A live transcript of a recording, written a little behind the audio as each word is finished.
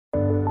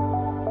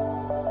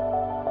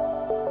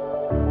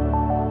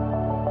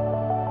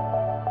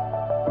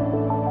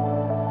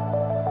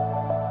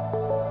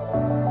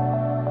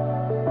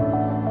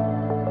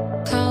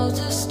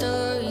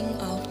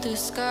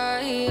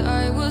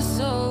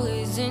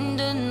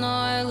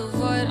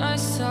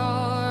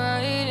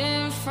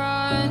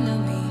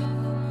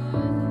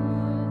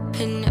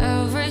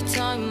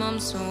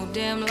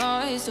damn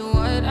lies to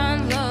what I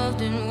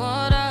loved and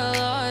what I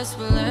lost.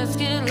 But let's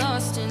get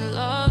lost in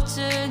love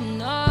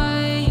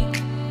tonight.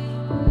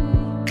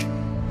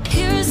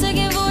 Hear a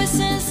second voice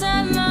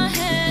inside my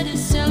head,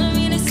 it's telling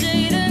me to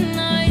stay the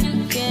night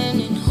again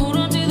and hold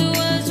on to the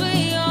words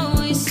we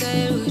always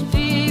said would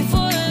be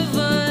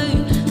forever,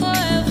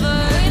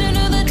 forever. Wait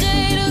another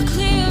day to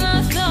clear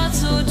my thoughts,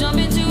 so jump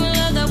into a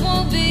love that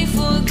won't be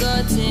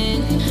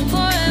forgotten.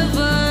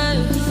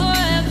 Forever,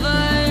 forever,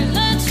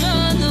 let's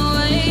run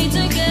away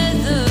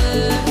together.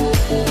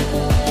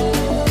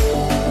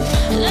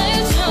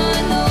 Let's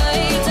run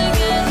away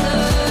together.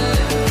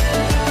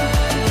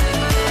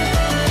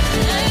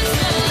 Let's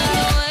run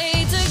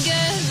away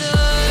together.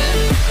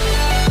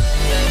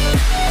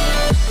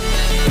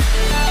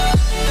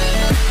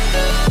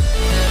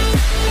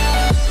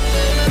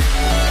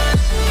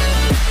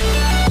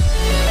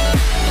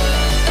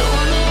 I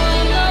wanna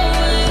run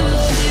away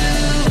with you.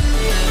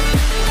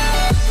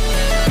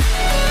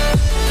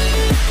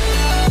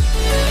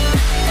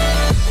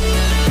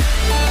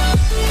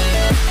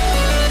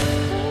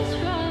 Let's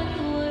run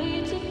away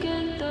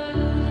together.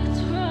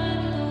 Let's run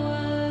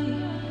away.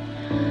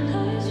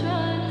 Let's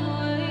run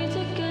away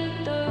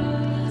together.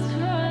 Let's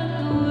run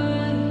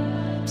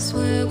away.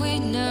 Swear we'd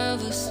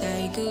never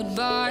say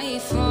goodbye.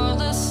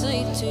 Fall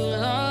asleep to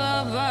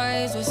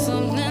lullabies with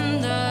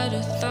something that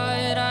I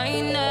thought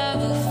I'd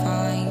never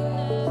find.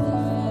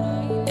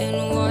 And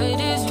what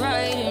is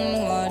right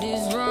and what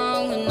is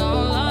wrong, and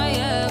all I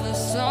ever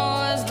saw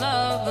was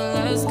love.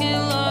 But let's get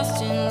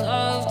lost in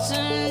love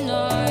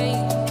tonight.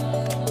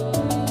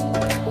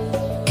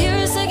 Hear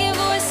a second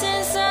voice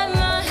inside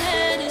my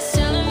head, it's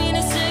telling me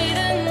to stay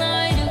the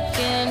night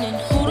again and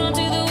hold on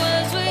to the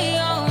words we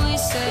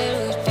always said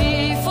would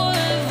be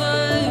forever,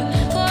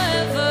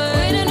 forever.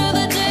 Wait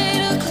another day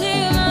to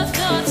clear my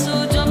thoughts, so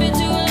jump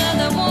into a love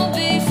that won't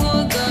be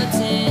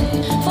forgotten.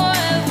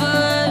 Forever,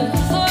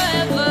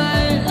 forever,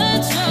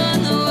 let's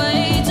run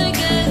away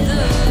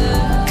together.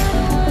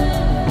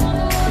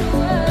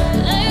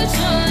 Let's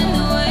run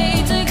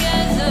away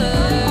together.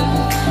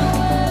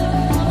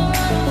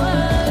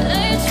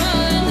 Let's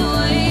run away together. Let's run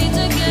away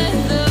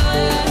together.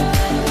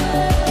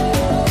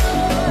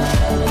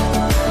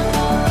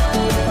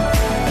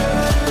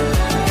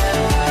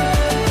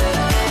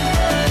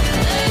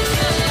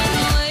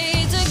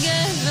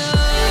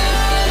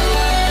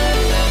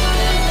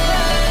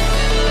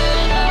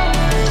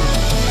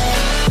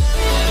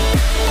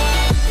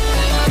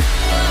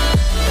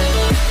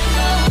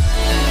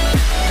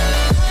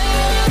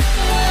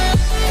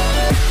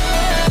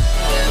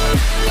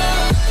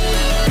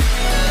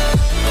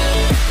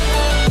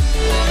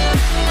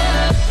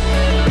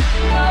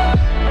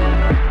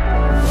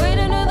 Wait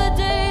another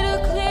day to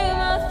clear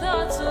my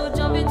thoughts, so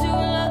jump into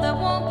a love that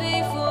won't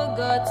be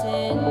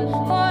forgotten.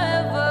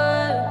 Forever,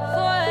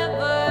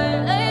 forever,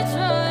 let's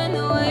run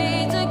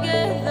away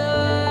together.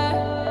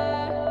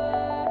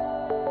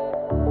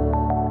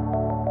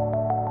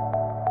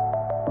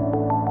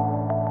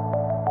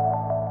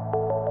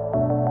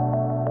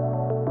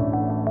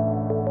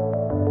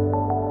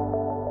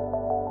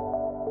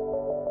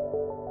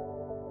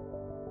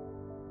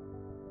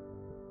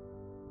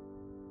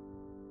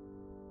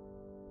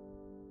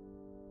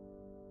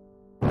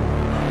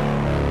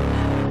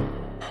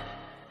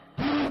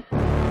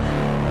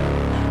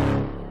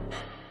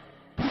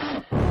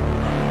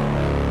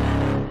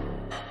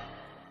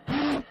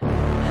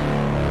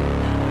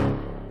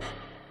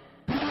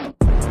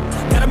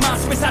 Got a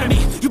monster inside of me,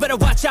 you better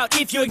watch out.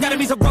 If you ignite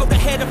me's a road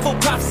ahead of full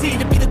prophecy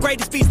to be the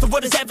greatest beast the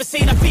world has ever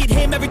seen. I feed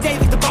him every day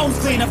like the bones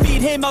clean. I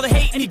feed him all the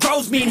hate and he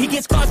grows me, and he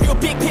gets claws real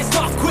big, pissed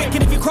off quick.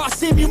 And if you cross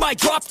him, you might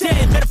drop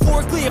dead.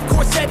 Metaphorically, of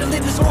course,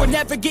 settling the score,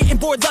 never getting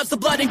bored, loves the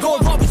blood and gore.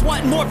 Always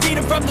wanting more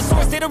freedom from the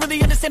source. They don't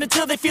really understand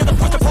until they feel the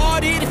force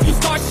departed. If you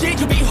start shit,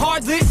 you'll be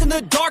heartless in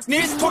the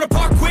darkness. Torn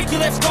apart quick, you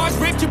left scars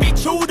ripped, you'll be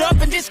chewed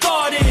up and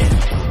discarded.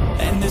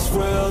 And this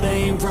world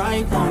ain't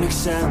right, won't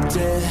accept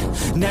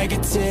it.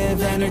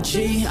 Negative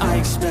energy, I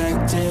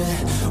expect it.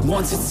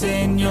 Once it's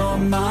in your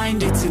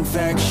mind, it's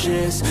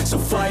infectious. So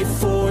fight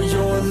for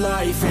your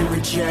life and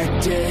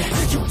reject it.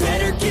 You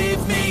better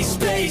give me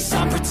space,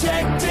 I'm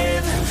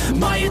protective.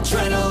 My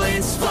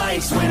adrenaline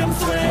spikes when I'm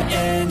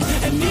threatened.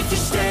 And if you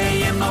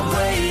stay in my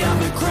way,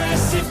 I'm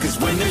aggressive. Cause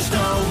when there's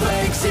no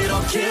exit,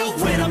 I'll kill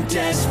when I'm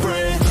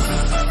desperate.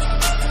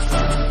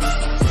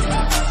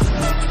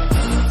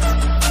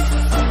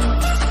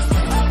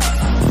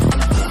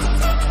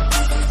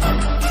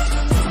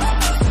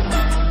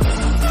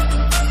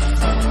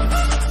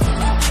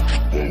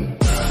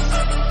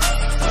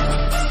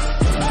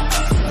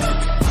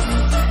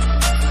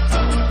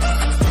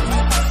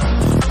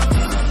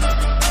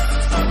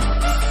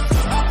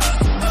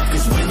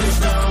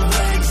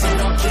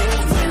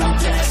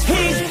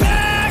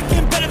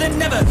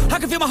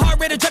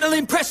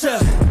 Adrenaline pressure,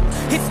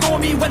 it's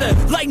stormy weather,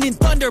 lightning,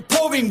 thunder,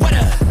 pouring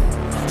weather.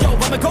 Yo,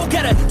 I'm a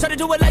go-getter, try to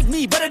do it like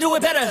me, but I do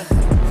it better.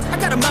 I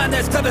got a mind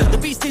that's clever, the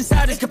beast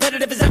inside is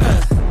competitive as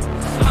ever.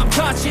 I'm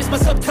conscious, my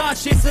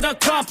subconscious, an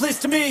accomplice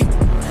to me.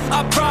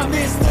 I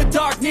promise the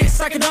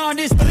darkness I can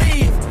honest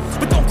believe,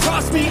 but don't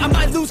cross me, I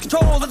might lose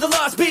control of the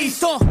lost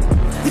beast.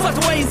 He's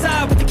locked away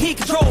inside with the key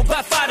controlled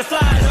by fight or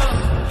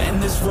flight.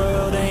 And this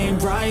world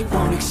ain't right,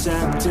 won't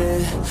accept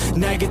it.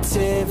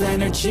 Negative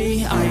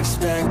energy, I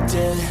expect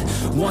it.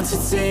 Once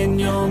it's in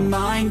your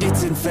mind,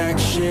 it's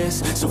infectious.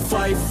 So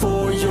fight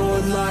for your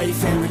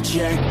life and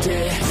reject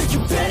it. You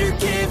better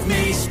give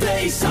me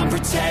space, I'm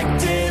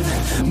protective.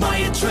 My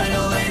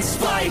adrenaline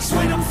spikes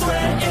when I'm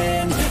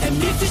threatened. And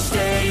if you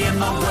stay in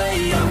my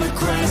way, I'm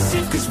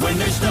aggressive. Cause when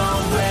there's no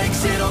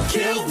exit, I'll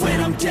kill when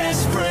I'm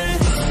desperate.